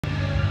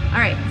All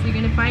right, so you're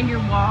gonna find your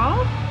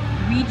wall,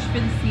 reach for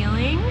the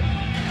ceiling.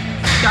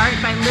 Start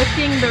by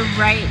lifting the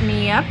right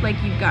knee up like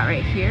you've got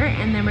right here,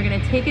 and then we're gonna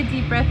take a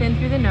deep breath in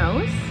through the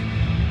nose.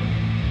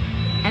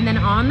 And then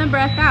on the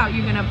breath out,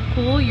 you're gonna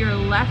pull your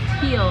left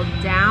heel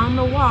down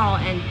the wall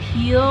and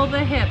peel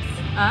the hips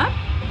up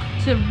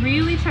to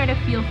really try to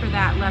feel for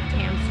that left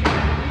hamstring.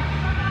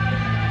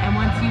 And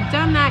once you've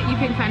done that, you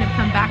can kind of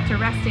come back to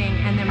resting,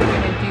 and then we're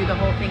gonna do the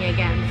whole thing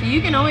again. So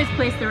you can always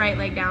place the right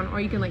leg down, or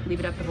you can like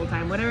leave it up the whole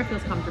time, whatever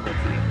feels comfortable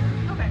to you.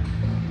 Okay.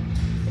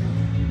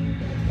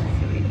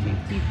 So we take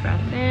deep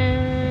breath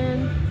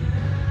in,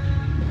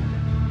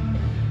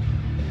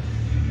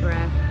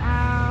 breath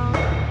out.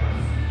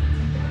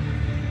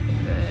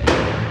 Good.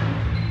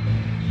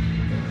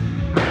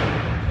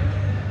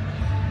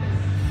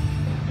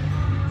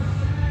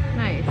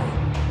 Nice.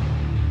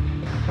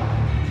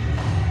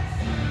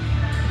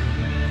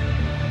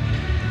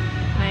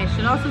 I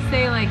should also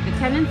say, like, the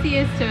tendency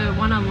is to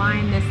want to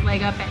line this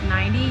leg up at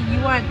 90.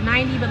 You want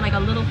 90, but like a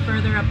little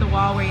further up the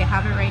wall where you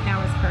have it right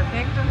now is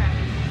perfect.